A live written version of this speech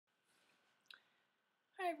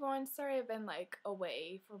Hi everyone, sorry I've been like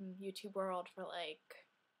away from YouTube world for like,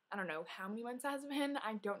 I don't know how many months it has been,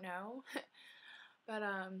 I don't know, but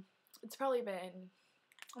it's probably been,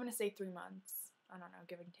 I'm gonna say 3 months, I don't know,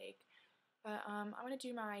 give and take, but I'm gonna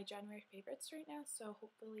do my January favorites right now, so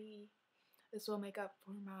hopefully this will make up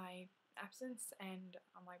for my absence, and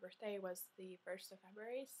my birthday was the 1st of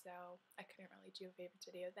February, so I couldn't really do a favorites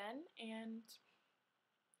video then, and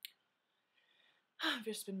I've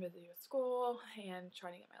just been busy with school and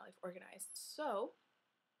trying to get my life organized, so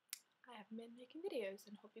I haven't been making videos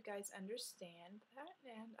and hope you guys understand that,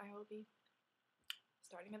 and I will be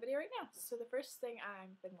starting a video right now. So the first thing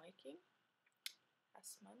I've been liking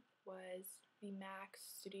last month was the MAC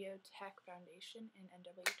Studio Tech Foundation in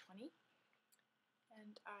NW20,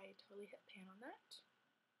 and I totally hit pan on that.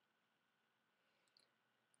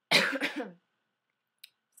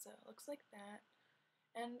 So it looks like that,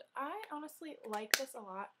 and I honestly like this a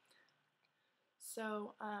lot.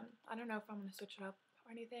 So I don't know if I'm going to switch it up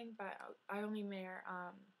or anything, but I only wear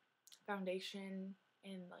foundation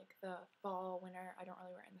in like the fall, winter. I don't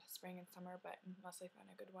really wear it in the spring and summer, but unless I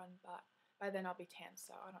find a good one, but by then I'll be tan,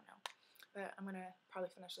 so I don't know. But I'm going to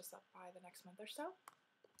probably finish this up by the next month or so.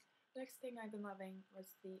 Next thing I've been loving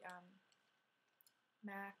was the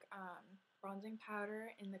MAC bronzing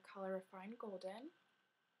powder in the color Refined Golden.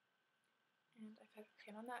 And I've had a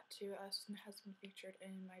pan on that too, as it has been featured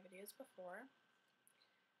in my videos before.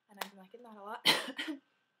 And I've been liking that a lot.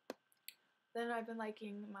 Then I've been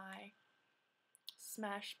liking my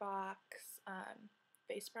Smashbox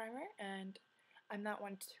face primer, and I'm not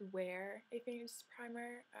one to wear a face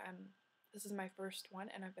primer. This is my first one,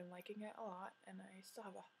 and I've been liking it a lot, and I still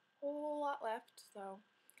have a whole lot left, so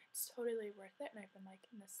it's totally worth it, and I've been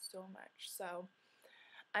liking this so much. So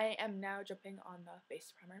I am now jumping on the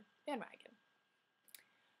face primer bandwagon.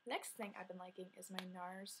 Next thing I've been liking is my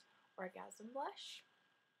NARS Orgasm Blush.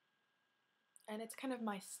 And it's kind of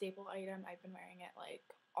my staple item. I've been wearing it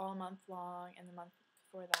like all month long and the month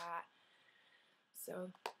before that.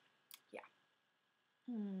 So, yeah.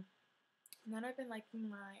 And then I've been liking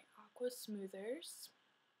my Aqua Smoothers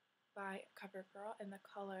by CoverGirl in the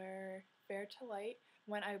color Fair to Light,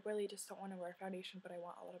 when I really just don't want to wear foundation, but I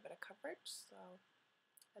want a little bit of coverage. So,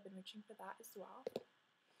 I've been reaching for that as well.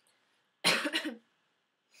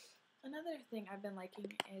 Another thing I've been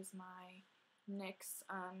liking is my NYX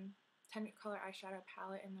 10 color eyeshadow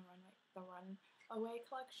palette in the Runway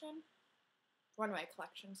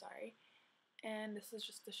collection, sorry. And this is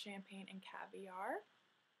just the Champagne and Caviar.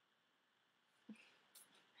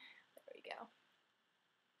 There we go.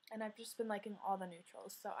 And I've just been liking all the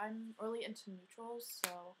neutrals. So I'm really into neutrals,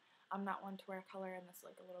 so I'm not one to wear color in this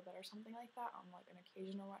like a little bit or something like that on like an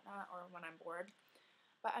occasion or whatnot, or when I'm bored.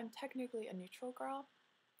 But I'm technically a neutral girl.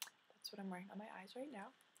 That's what I'm wearing on my eyes right now.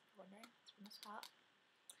 If you're wondering, it's from the spot.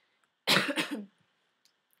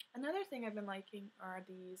 Another thing I've been liking are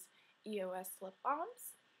these EOS lip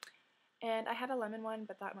balms, and I had a lemon one,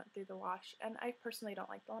 but that went through the wash, and I personally don't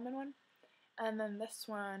like the lemon one. And then this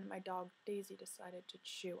one, my dog Daisy decided to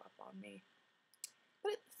chew up on me,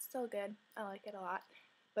 but it's still good. I like it a lot,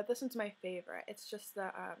 but this one's my favorite. It's just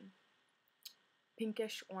the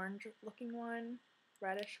pinkish orange looking one,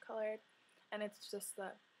 reddish colored, and it's just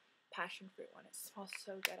the passion fruit one. It smells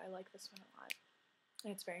so good. I like this one a lot.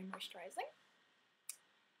 And it's very moisturizing.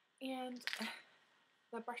 And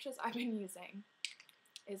the brushes I've been using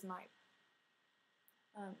is my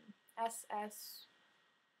SS168.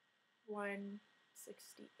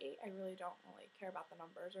 I really don't really care about the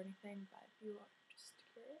numbers or anything, but if you are just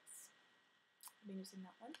curious, I've been using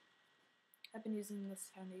that one. I've been using this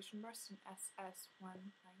foundation brush in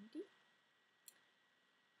SS190.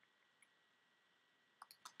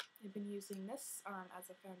 I've been using this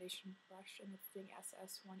as a foundation brush, and it's the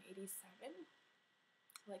SS187.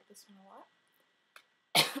 I like this one a lot.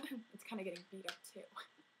 It's kind of getting beat up too.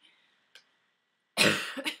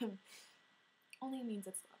 Only means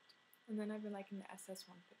it's left. And then I've been liking the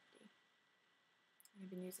SS150. And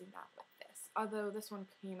I've been using that with this. Although this one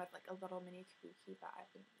came with like a little mini kabuki, but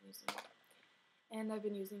I've been using it. And I've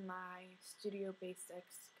been using my Studio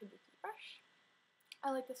Basics kabuki brush.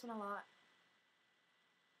 I like this one a lot.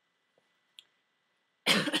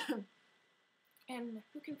 And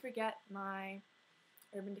who can forget my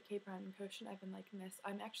Urban Decay Prime Potion? I've been liking this.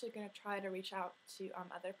 I'm actually going to try to reach out to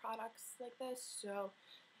other products like this, so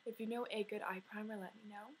if you know a good eye primer, let me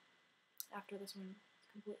know. After this one is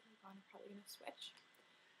completely gone, I'm probably going to switch.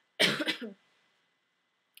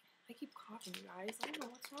 I keep coughing, you guys. I don't know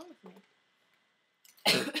what's wrong with me.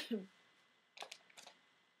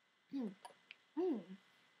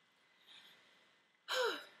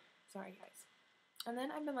 Sorry, guys. And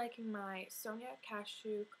then I've been liking my Sonia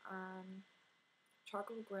Kashuk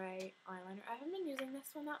charcoal gray eyeliner. I haven't been using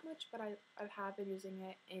this one that much, but I have been using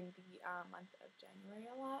it in the month of January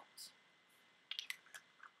a lot.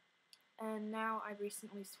 And now I've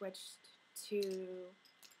recently switched to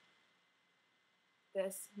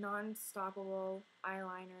this Non-Stoppable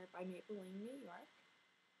eyeliner by Maybelline New York.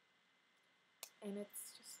 And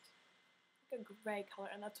it's just like a gray color,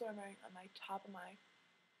 and that's what I'm wearing on my top of my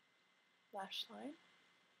lash line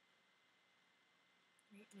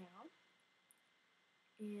right now.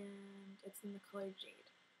 And it's in the color Jade.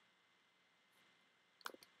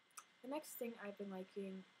 The next thing I've been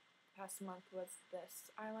liking the past month was this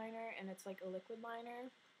eyeliner, and it's like a liquid liner,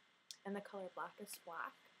 and the color Blackest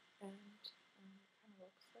Black, and it kind of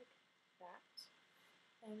looks like that.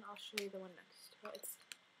 And I'll show you the one next to it.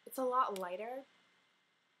 It's a lot lighter,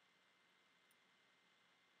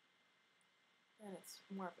 and it's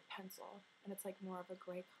more of a pencil, and it's like more of a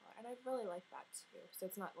gray color, and I really like that too, so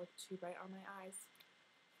it's not like too bright on my eyes.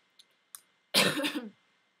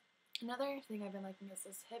 Another thing I've been liking is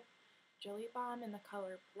this Hip Jelly Balm in the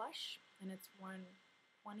color Blush, and it's $120,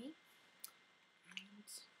 and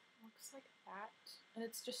it looks like that, and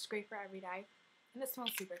it's just great for every day, and it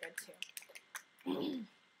smells super good too.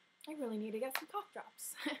 I really need to get some cough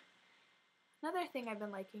drops. Another thing I've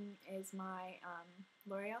been liking is my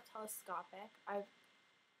L'Oreal Telescopic. I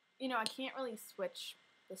can't really switch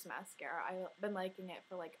this mascara. I've been liking it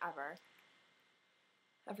for like ever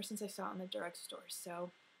since I saw it in the drugstore,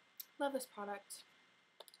 so love this product.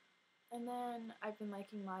 And then I've been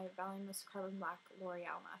liking my Voluminous Carbon Black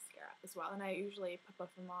L'Oreal mascara as well, and I usually put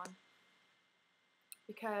both of them on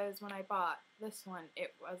because when I bought this one,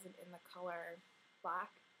 it wasn't in the color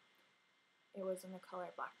black. It was in the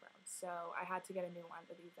color black brown, so I had to get a new one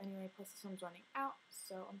of these anyway, plus this one's running out,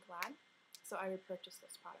 so I'm glad. So I repurchased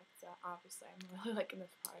this product, so obviously I'm really liking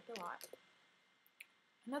this product a lot.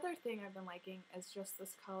 Another thing I've been liking is just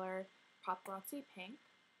this color Paparazzi Pink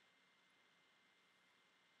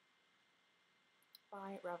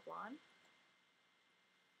by Revlon,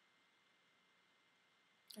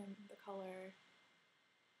 and the color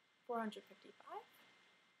 455.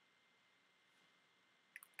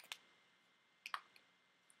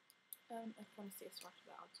 If you want to see a swatch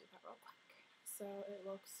of that, I'll do that real quick. So it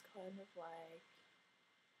looks kind of like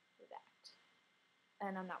that.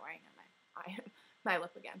 And I'm not wearing it on my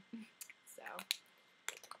lip again. So,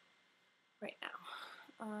 right now.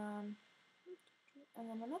 And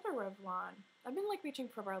then another Revlon. I've been like reaching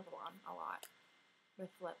for Revlon a lot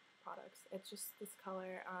with lip products. It's just this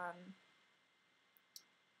color,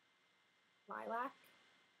 Lilac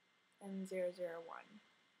and 001.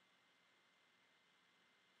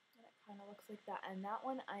 Kind of looks like that, and that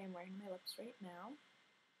one I am wearing my lips right now.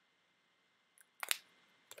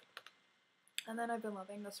 And then I've been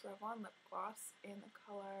loving this Revlon lip gloss in the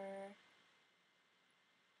color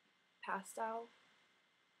Pastel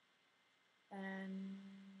and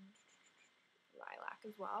Lilac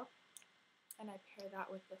as well, and I pair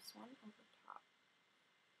that with this one over top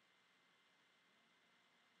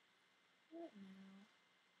right now.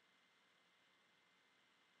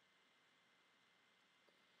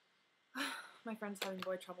 My friend's having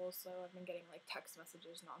boy trouble, so I've been getting like text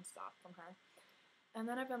messages nonstop from her. And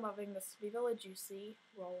then I've been loving this Viva La Juicy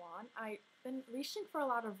roll-on. I've been reaching for a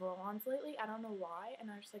lot of roll-ons lately. I don't know why,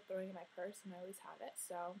 and I just like throwing it in my purse, and I always have it.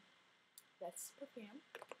 So that's perfume.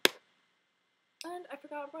 And I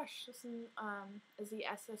forgot a brush. This one is the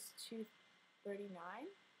SS239.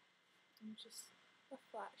 And just a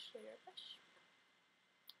flat shader brush.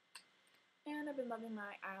 And I've been loving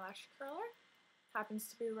my eyelash curler. Happens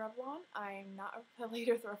to be Revlon. I'm not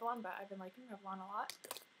affiliated with Revlon, but I've been liking Revlon a lot.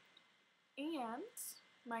 And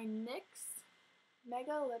my NYX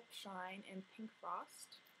Mega Lip Shine in Pink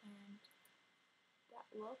Frost. And that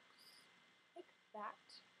looks like that.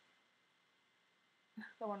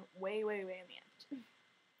 The one way, way, way in the end.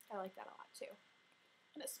 I like that a lot too.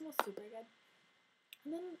 And it smells super good.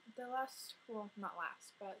 And then the last, well, not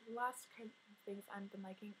last, but the last kind of things I've been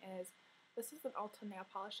liking is this is an Ulta nail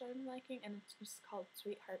polish that I'm liking, and it's just called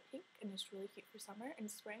Sweetheart Pink, and it's really cute for summer and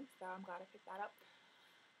spring, so I'm glad I picked that up.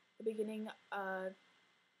 The beginning of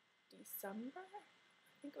December?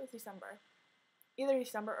 I think it was December. Either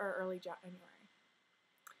December or early January.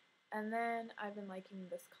 And then I've been liking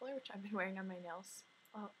this color, which I've been wearing on my nails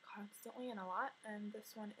constantly and a lot, and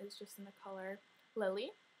this one is just in the color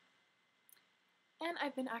Lily. And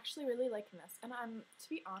I've been actually really liking this, and to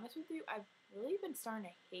be honest with you, I've really been starting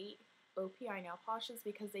to hate OPI nail polishes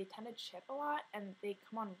because they tend to chip a lot and they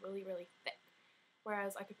come on really, really thick.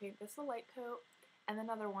 Whereas I could paint this a light coat and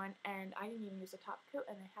another one, and I didn't even use a top coat,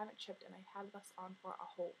 and they haven't chipped, and I had this on for a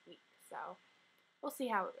whole week. So we'll see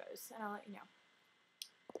how it goes, and I'll let you know.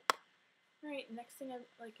 Alright, next thing I'm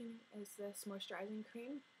liking is this moisturizing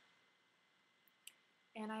cream.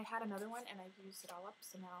 And I had another one, and I've used it all up,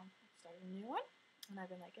 so now I started a new one, and I've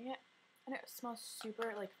been liking it. And it smells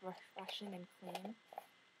super, like, refreshing and clean.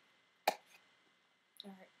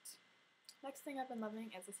 Alright. Next thing I've been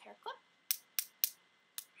loving is this hair clip.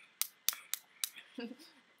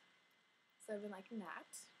 So I've been liking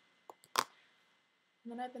that.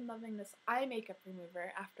 And then I've been loving this eye makeup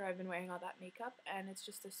remover after I've been wearing all that makeup, and it's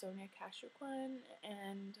just a Sonia Cashew one,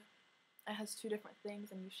 and it has 2 different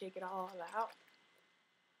things, and you shake it all out.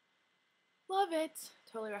 Love it!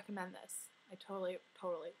 Totally recommend this. I totally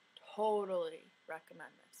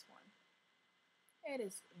recommend this one. It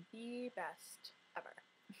is the best ever.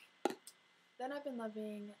 Then I've been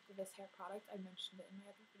loving this hair product. I mentioned it in my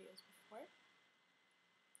other videos before.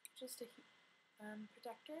 Just a heat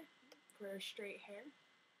protector for straight hair.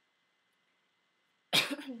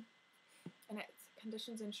 And it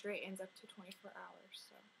conditions and straightens up to 24 hours,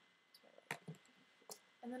 so that's what I like.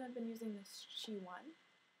 And then I've been using this Chi one.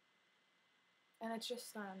 And it's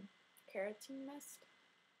just keratin mist.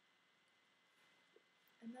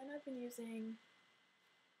 And then I've been using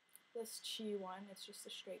this Chi one. It's just a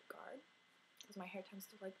straight guard, because my hair tends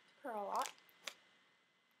to like to curl a lot.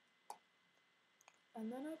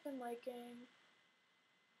 And then I've been liking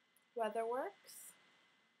Weatherworks.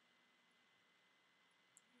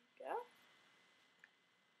 There you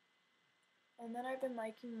go. And then I've been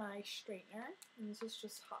liking my straightener, and this is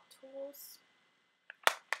just Hot Tools.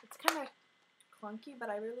 It's kind of clunky, but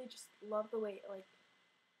I really just love the way it like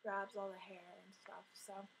grabs all the hair and stuff,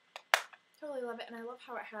 so totally love it. And I love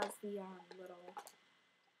how it has the little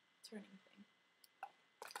turning thing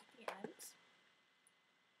at the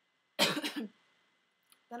end.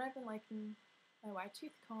 Then I've been liking my wide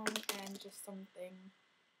tooth comb and just something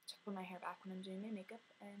to put my hair back when I'm doing my makeup,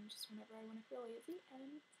 and just whenever I want to feel lazy,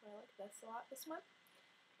 and so I like this a lot this month.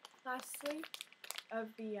 Lastly,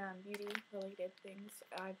 of the beauty related things,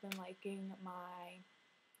 I've been liking my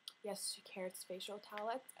Yes to Carrots facial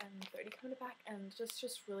towelette and 30 coming back, and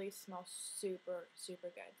just really smells super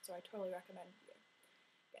good, so I totally recommend you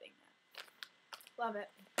getting that. Love it.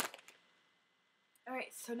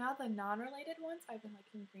 Alright, so now the non-related ones. I've been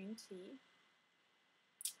liking green tea.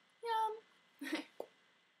 Yum!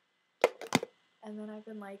 And then I've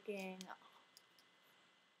been liking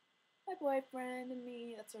my boyfriend and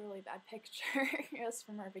me. That's a really bad picture. It was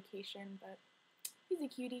from our vacation, but he's a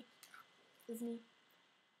cutie. Disney.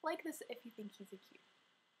 Like this if you think he's a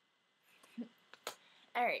cute.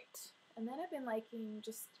 Alright, and then I've been liking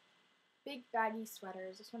just big baggy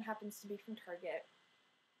sweaters. This one happens to be from Target.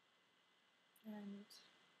 And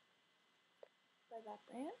by that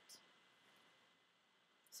brand.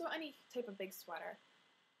 So any type of big sweater.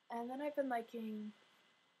 And then I've been liking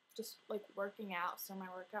just like working out, so my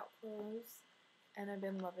workout clothes, and I've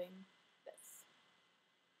been loving this.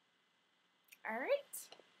 Alright,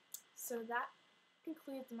 so that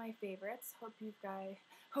concludes my favorites. Hope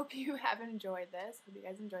you have enjoyed this. Hope you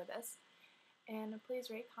guys enjoyed this. And please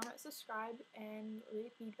rate, comment, subscribe, and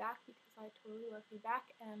leave feedback, because I totally love feedback.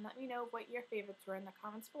 And let me know what your favorites were in the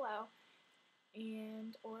comments below.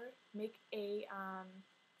 And or make a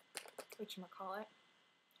whatchamacallit,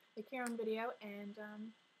 make your own video and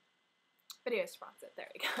video sponsor it. There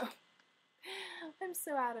we go. I'm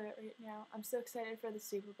so out of it right now. I'm so excited for the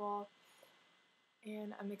Super Bowl,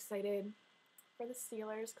 and I'm excited for the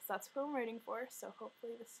Steelers because that's who I'm rooting for. So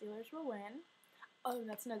hopefully the Steelers will win. Oh, and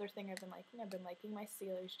that's another thing I've been liking. I've been liking my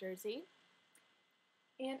Steelers jersey,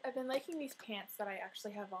 and I've been liking these pants that I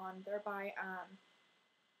actually have on. They're by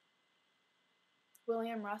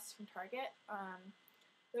William Russ from Target.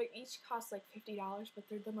 They each cost like $50, but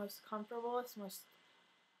they're the most comfortable, most,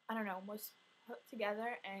 I don't know, most put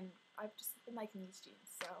together, and I've just been liking these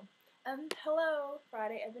jeans. So, hello,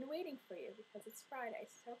 Friday, I've been waiting for you because it's Friday,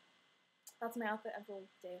 so that's my outfit of the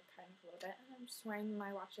day, kind of a little bit, and I'm just wearing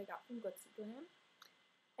my watch I got from Glitzy Glam,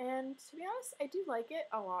 and to be honest, I do like it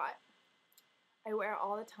a lot. I wear it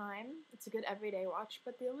all the time. It's a good everyday watch,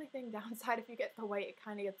 but the only thing downside, if you get the white, it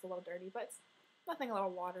kind of gets a little dirty, but it's nothing a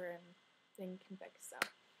little water and thing can fix, so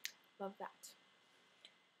love that.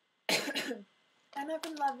 And I've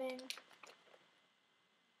been loving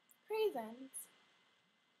Craisins.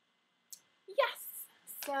 Yes!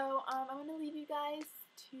 So, I'm going to leave you guys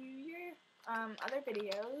to your other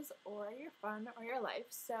videos, or your fun, or your life,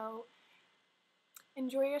 so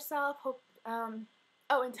enjoy yourself. Hope,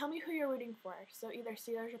 oh, and tell me who you're rooting for, so either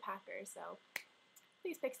Steelers or Packers, so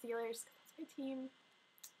please pick Steelers, because that's my team.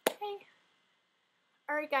 Okay.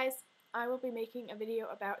 Alright guys, I will be making a video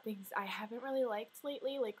about things I haven't really liked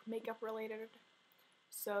lately, like makeup related.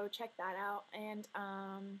 So check that out. And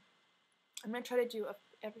I'm going to try to do a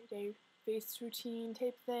everyday face routine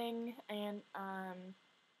type thing. And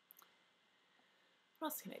what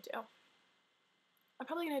else can I do? I'm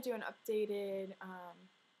probably going to do an updated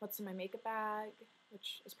what's in my makeup bag,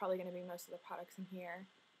 which is probably going to be most of the products in here.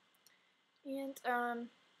 And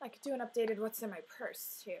I could do an updated what's in my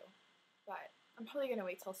purse too, but I'm probably going to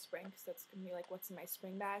wait till spring because that's going to be like what's in my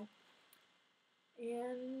spring bag.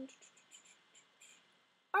 And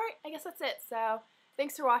alright, I guess that's it. So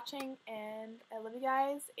thanks for watching, and I love you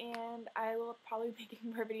guys, and I will probably be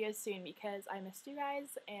making more videos soon because I missed you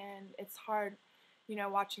guys, and it's hard, you know,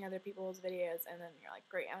 watching other people's videos and then you're like,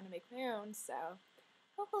 great, I want to make my own. So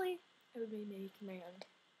hopefully I will be making my own.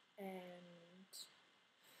 And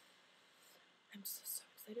I'm so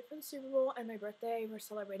excited for the Super Bowl and my birthday. We're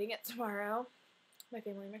celebrating it tomorrow, my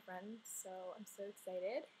family and my friends, so I'm so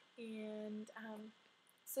excited. And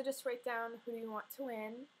so just write down who you want to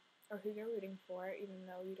win or who you're rooting for, even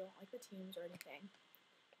though you don't like the teams or anything.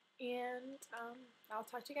 And I'll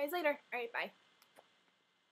talk to you guys later. Alright, bye.